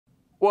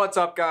What's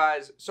up,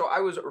 guys? So I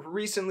was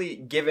recently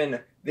given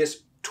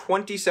this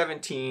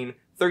 2017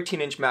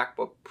 13-inch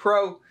MacBook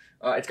Pro.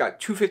 It's got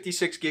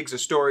 256 gigs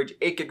of storage,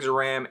 8 gigs of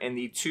RAM, and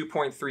the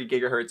 2.3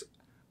 gigahertz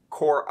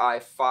Core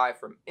i5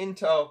 from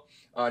Intel.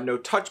 No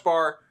touch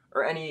bar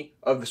or any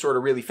of the sort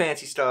of really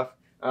fancy stuff,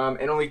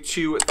 and only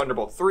 2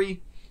 Thunderbolt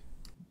 3.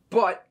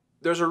 But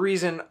there's a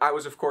reason I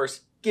was, of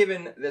course,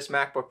 given this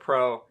MacBook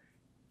Pro,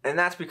 and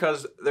that's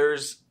because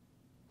there's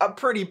a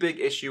pretty big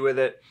issue with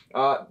it.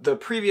 The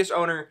previous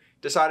owner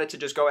decided to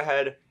just go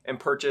ahead and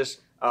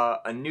purchase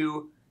a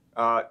new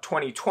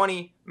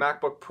 2020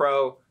 MacBook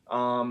Pro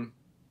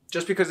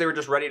just because they were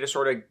just ready to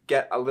sort of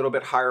get a little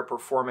bit higher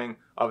performing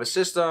of a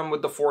system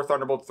with the 4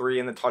 Thunderbolt 3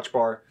 and the touch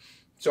bar.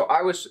 So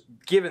I was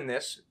given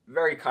this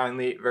very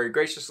kindly, very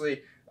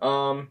graciously,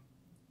 and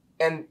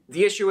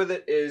the issue with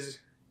it is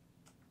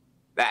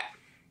that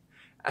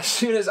as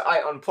soon as I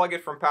unplug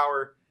it from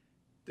power,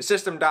 the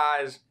system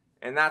dies,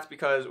 and that's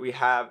because we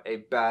have a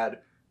bad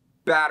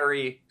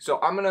battery. So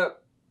I'm gonna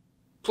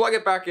plug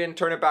it back in,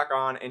 turn it back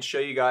on, and show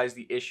you guys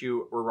the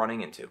issue we're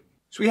running into.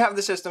 So we have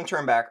the system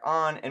turned back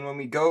on, and when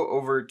we go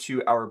over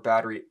to our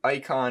battery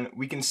icon,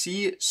 we can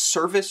see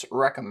service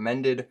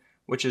recommended,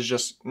 which is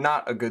just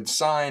not a good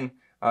sign.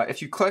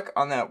 If you click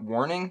on that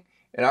warning,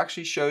 it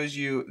actually shows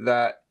you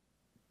that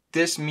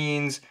this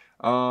means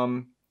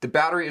the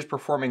battery is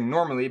performing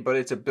normally, but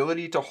its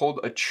ability to hold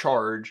a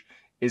charge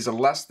is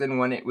less than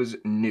when it was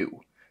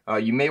new.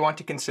 You may want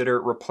to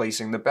consider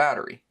replacing the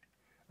battery.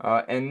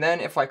 And then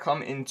if I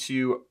come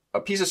into a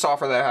piece of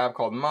software that I have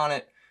called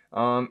Monit,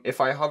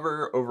 if I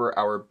hover over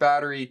our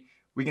battery,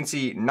 we can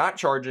see not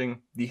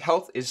charging, the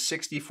health is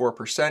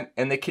 64%,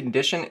 and the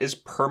condition is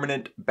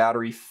permanent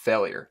battery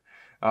failure.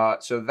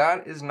 So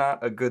that is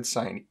not a good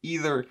sign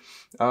either.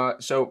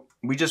 So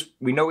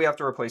we know we have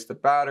to replace the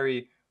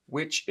battery,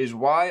 which is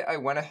why I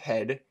went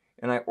ahead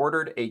and I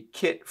ordered a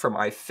kit from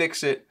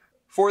iFixit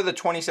for the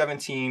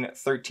 2017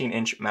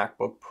 13-inch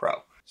MacBook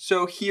Pro.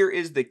 So here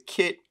is the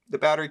kit. The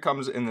battery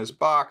comes in this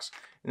box,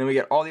 and then we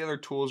get all the other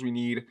tools we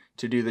need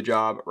to do the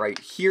job right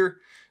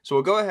here. So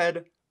we'll go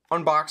ahead,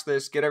 unbox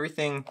this, get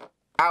everything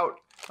out,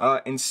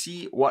 and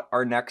see what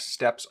our next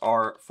steps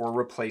are for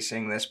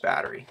replacing this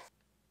battery.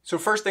 So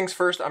first things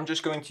first, I'm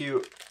just going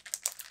to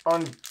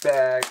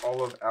unbag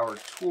all of our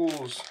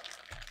tools.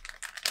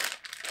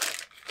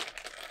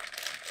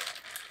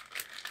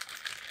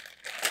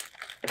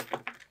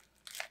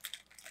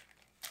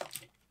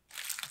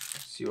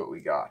 See what we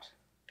got.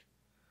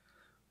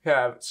 We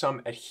have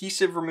some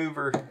adhesive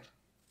remover,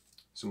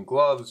 some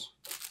gloves,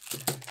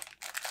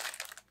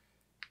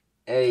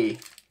 a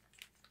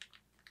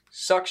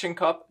suction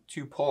cup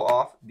to pull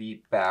off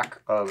the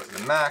back of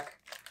the Mac,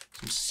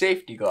 some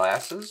safety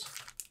glasses,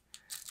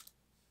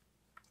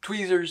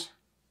 tweezers,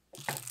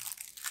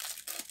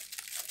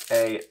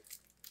 a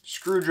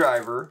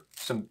screwdriver,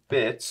 some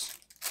bits,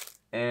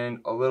 and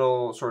a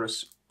little sort of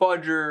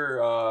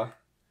spudger,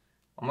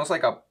 almost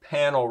like a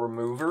panel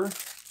remover.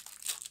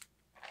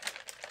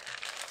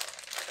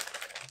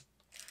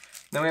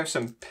 Then we have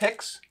some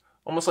picks,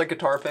 almost like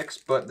guitar picks,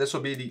 but this will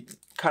be the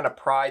kind of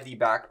pry the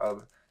back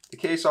of the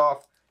case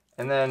off.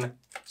 And then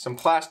some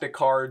plastic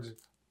cards,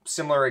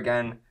 similar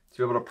again, to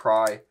be able to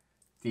pry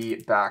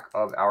the back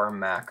of our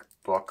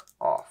MacBook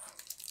off.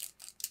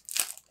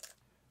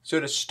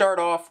 So to start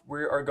off,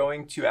 we are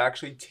going to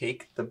actually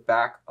take the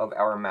back of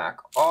our Mac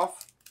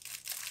off.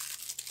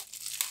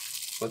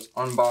 Let's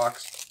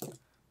unbox.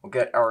 We'll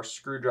get our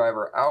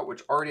screwdriver out,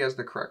 which already has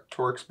the correct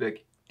Torx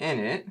bit in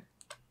it.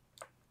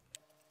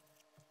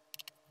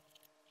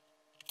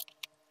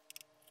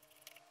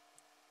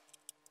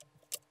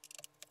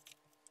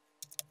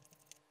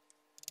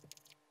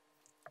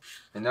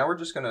 And now we're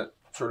just gonna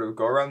sort of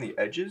go around the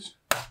edges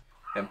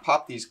and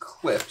pop these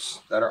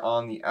clips that are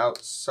on the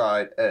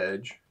outside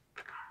edge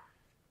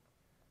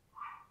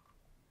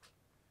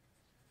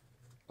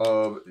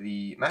of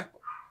the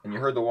MacBook. And you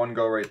heard the one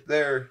go right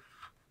there.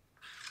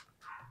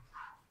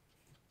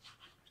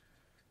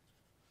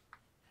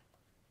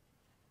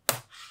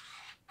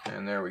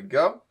 And there we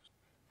go.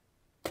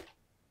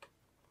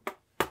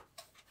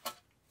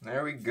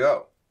 There we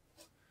go.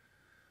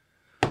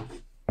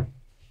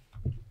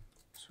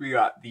 We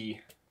got the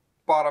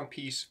bottom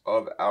piece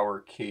of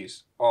our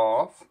case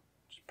off,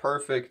 which is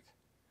perfect.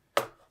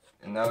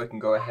 And now we can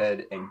go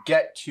ahead and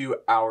get to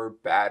our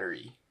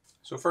battery.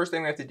 So first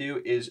thing we have to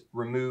do is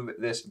remove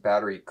this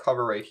battery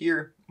cover right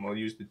here. And we'll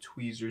use the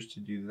tweezers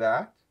to do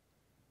that.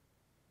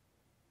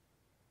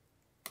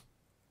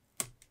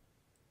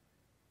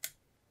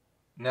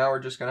 Now we're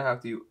just gonna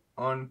have to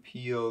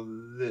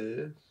unpeel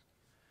this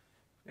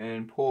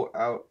and pull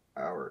out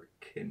our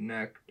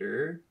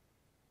connector.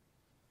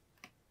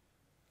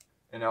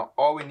 And now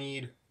all we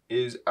need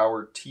is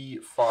our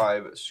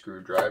T5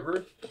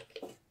 screwdriver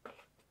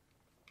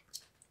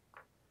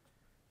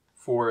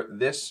for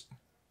this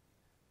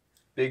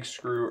big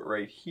screw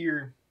right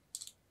here.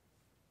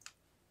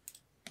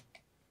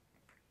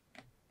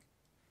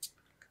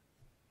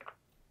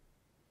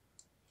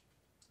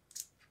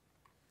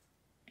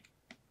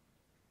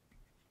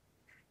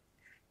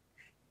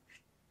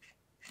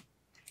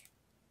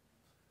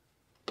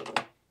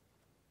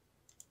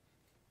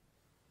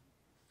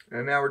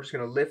 And now we're just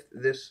going to lift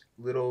this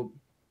little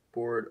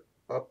board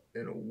up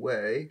and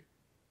away.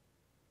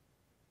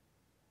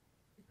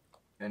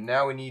 And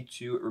now we need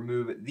to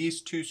remove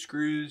these two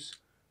screws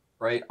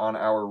right on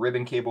our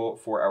ribbon cable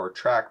for our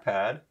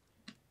trackpad.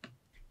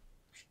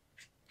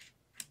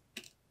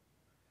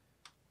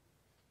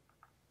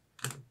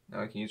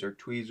 Now we can use our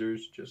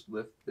tweezers, just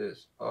lift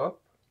this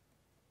up.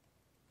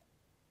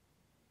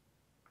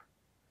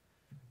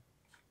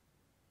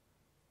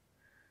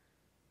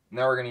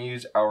 Now we're going to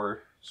use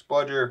our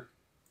spludger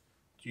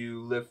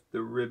to lift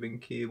the ribbon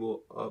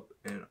cable up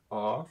and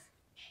off.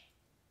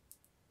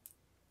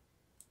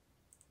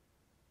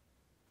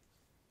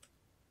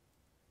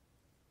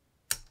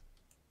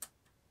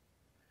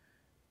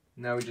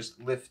 Now we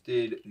just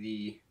lifted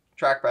the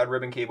trackpad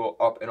ribbon cable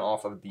up and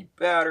off of the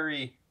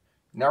battery.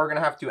 Now we're going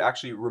to have to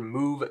actually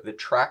remove the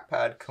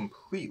trackpad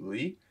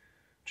completely,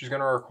 which is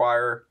going to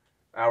require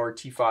our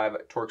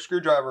T5 torque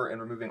screwdriver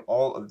and removing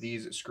all of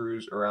these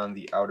screws around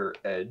the outer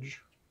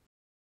edge.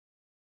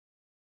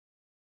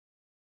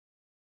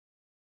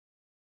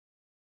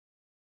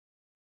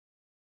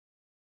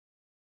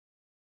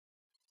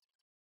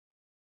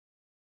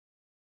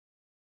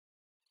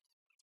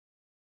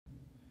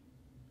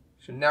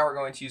 So now we're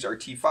going to use our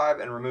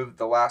T5 and remove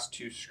the last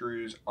two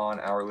screws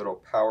on our little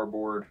power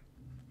board.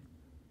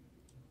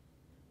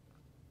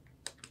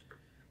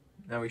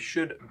 Now we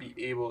should be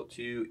able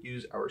to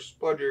use our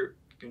spludger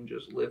and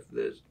just lift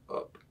this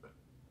up.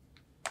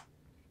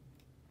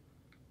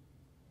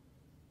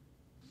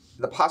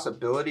 The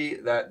possibility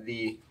that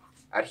the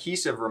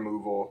adhesive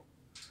remover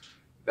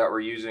that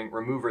we're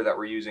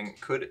using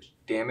could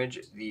damage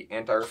the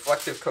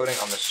anti-reflective coating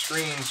on the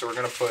screen, so we're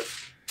going to put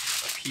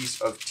a piece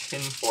of tin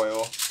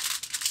foil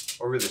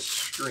over the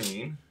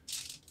screen.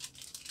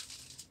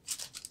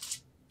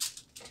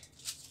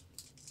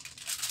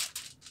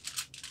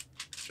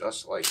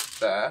 Just like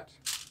that.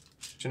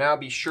 So now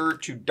be sure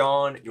to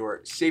don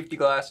your safety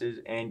glasses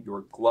and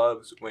your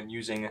gloves when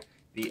using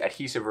the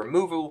adhesive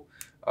removal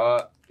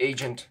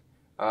agent.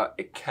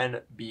 It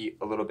can be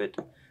a little bit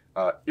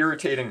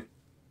irritating.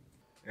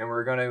 And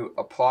we're going to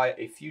apply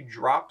a few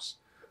drops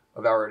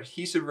of our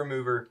adhesive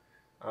remover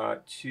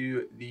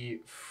to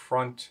the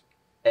front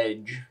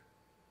edge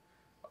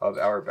of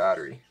our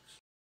battery.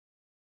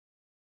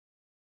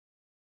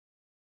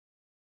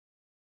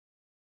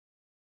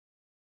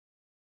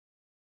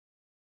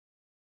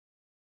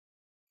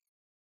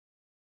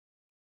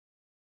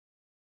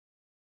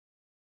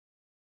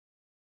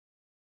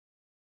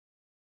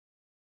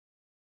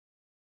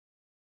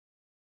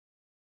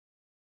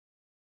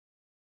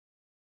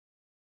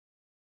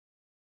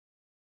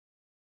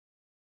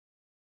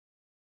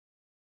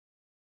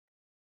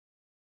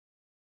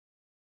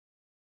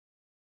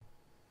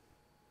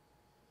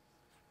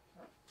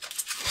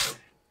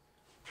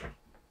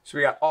 So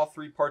we got all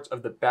three parts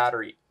of the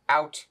battery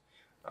out.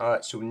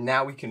 So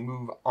now we can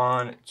move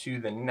on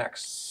to the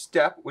next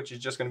step, which is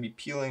just going to be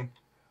peeling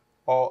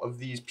all of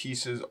these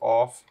pieces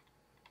off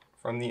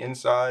from the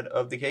inside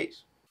of the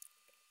case.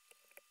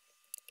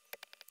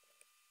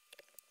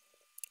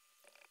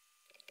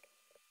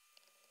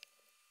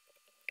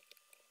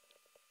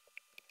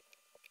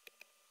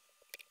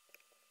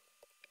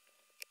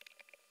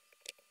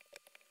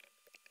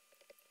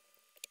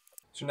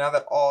 So now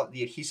that all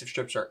the adhesive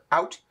strips are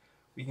out,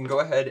 we can go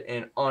ahead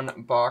and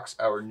unbox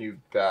our new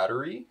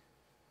battery.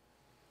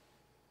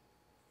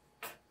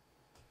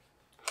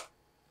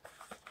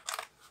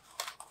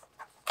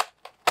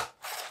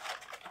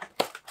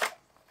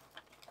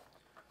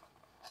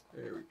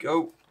 There we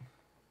go.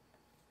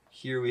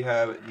 Here we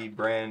have the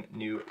brand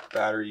new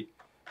battery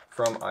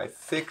from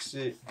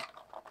iFixit.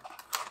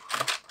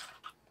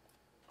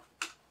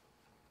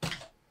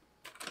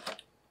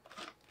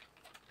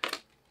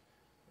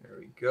 There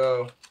we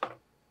go.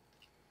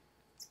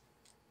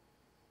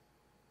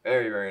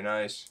 Very, very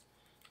nice.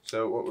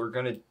 So what we're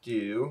going to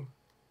do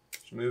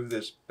is remove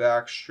this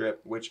back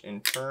strip, which in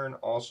turn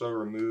also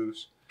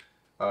removes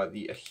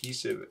the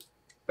adhesive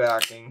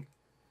backing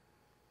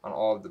on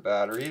all of the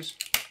batteries.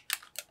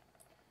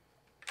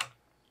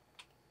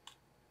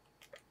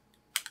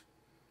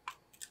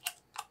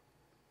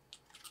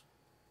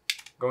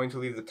 Going to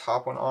leave the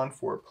top one on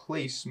for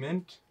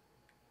placement.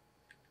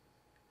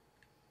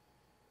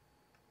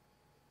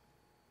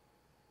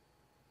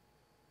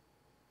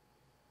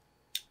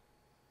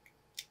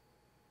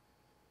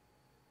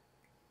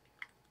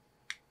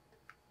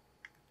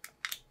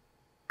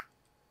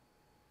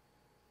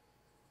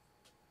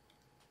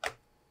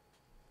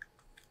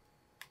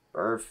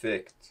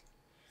 Perfect.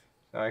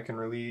 Now I can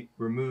really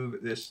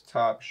remove this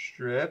top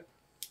strip.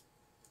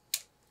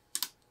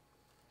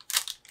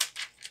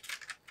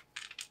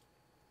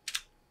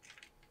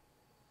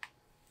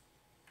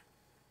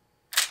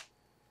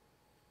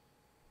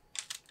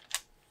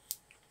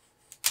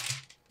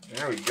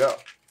 There we go.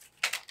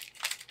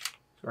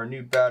 So our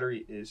new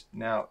battery is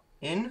now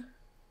in,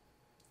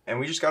 and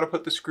we just got to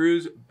put the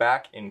screws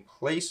back in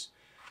place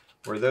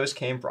where those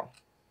came from.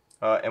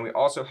 And we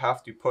also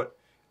have to put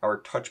our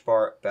touch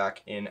bar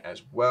back in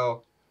as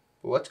well.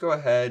 But let's go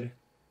ahead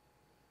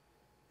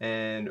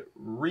and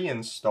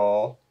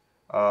reinstall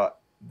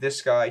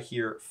this guy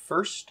here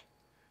first,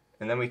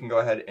 and then we can go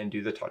ahead and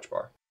do the touch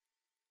bar.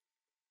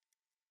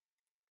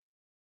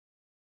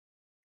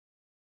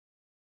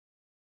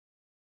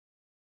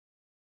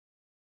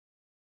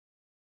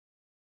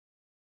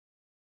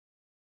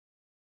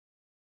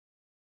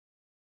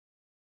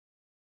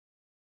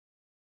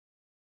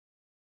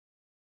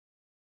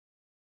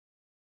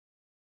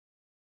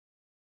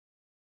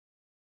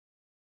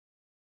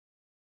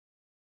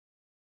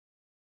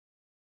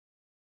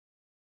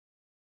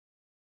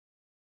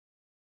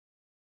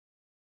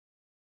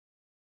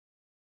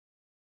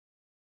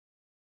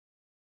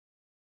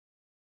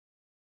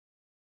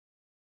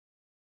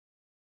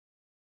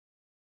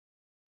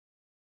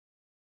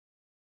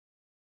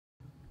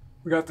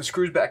 We got the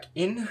screws back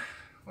in.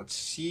 Let's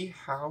see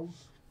how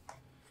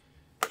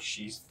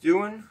she's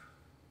doing.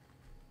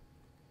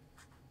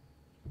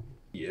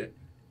 Yeah.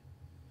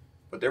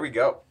 But there we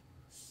go.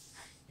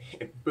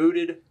 It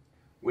booted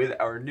with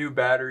our new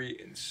battery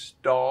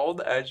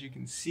installed. As you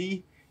can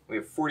see, we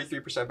have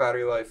 43%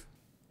 battery life.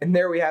 And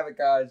there we have it,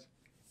 guys.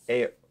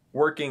 A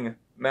working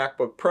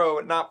MacBook Pro,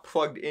 not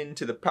plugged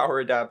into the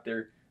power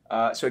adapter.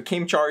 So it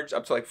came charged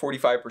up to like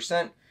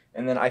 45%.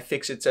 And then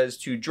iFixit says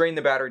to drain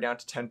the battery down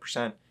to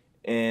 10%.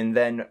 And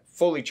then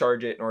fully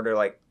charge it in order to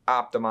like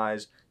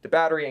optimize the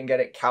battery and get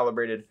it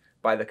calibrated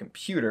by the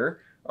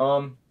computer.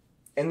 And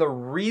the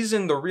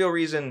real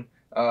reason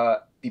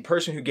the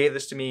person who gave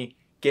it to me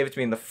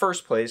in the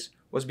first place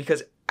was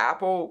because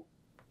Apple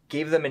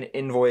gave them an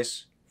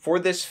invoice for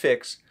this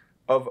fix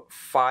of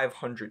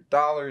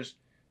 $500.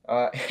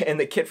 And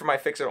the kit for my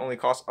iFixit only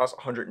cost us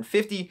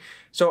 $150.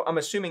 So I'm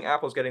assuming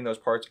Apple's getting those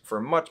parts for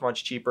much,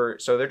 much cheaper.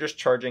 So they're just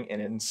charging an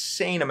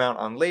insane amount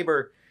on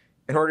labor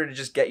in order to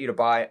just get you to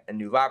buy a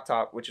new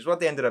laptop, which is what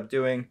they ended up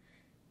doing.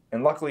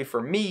 And luckily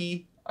for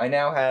me, I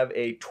now have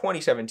a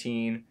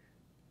 2017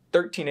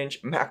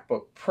 13-inch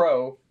MacBook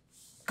Pro,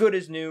 good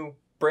as new,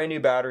 brand new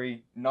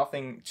battery,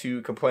 nothing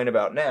to complain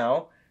about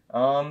now.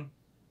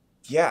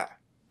 Yeah,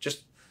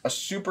 just a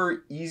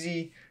super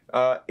easy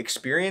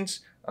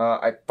experience.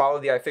 I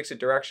followed the iFixit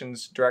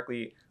directions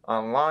directly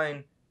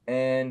online,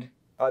 and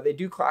they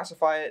do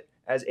classify it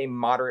as a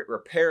moderate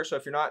repair. So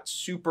if you're not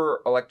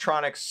super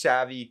electronics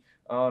savvy,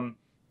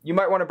 you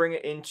might want to bring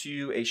it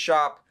into a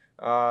shop.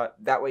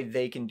 That way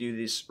they can do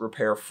this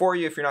repair for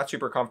you if you're not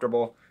super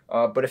comfortable.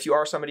 But if you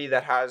are somebody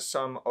that has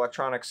some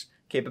electronics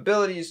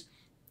capabilities,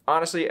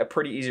 honestly, a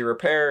pretty easy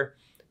repair.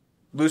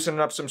 Loosening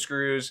up some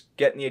screws,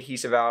 getting the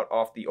adhesive out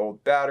off the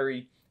old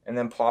battery, and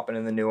then plopping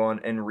in the new one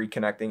and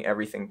reconnecting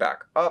everything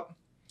back up.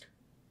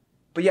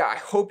 But yeah, I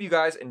hope you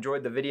guys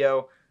enjoyed the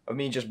video of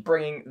me just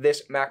bringing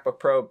this MacBook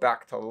Pro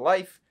back to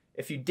life.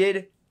 If you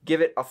did,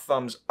 give it a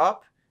thumbs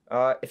up.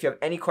 If you have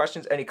any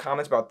questions, any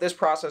comments about this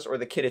process or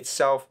the kit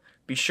itself,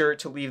 be sure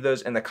to leave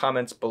those in the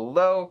comments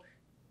below.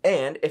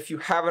 And if you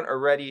haven't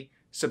already,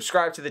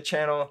 subscribe to the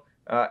channel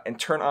and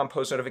turn on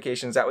post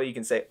notifications. That way you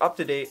can stay up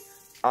to date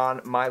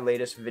on my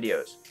latest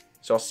videos.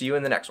 So I'll see you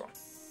in the next one.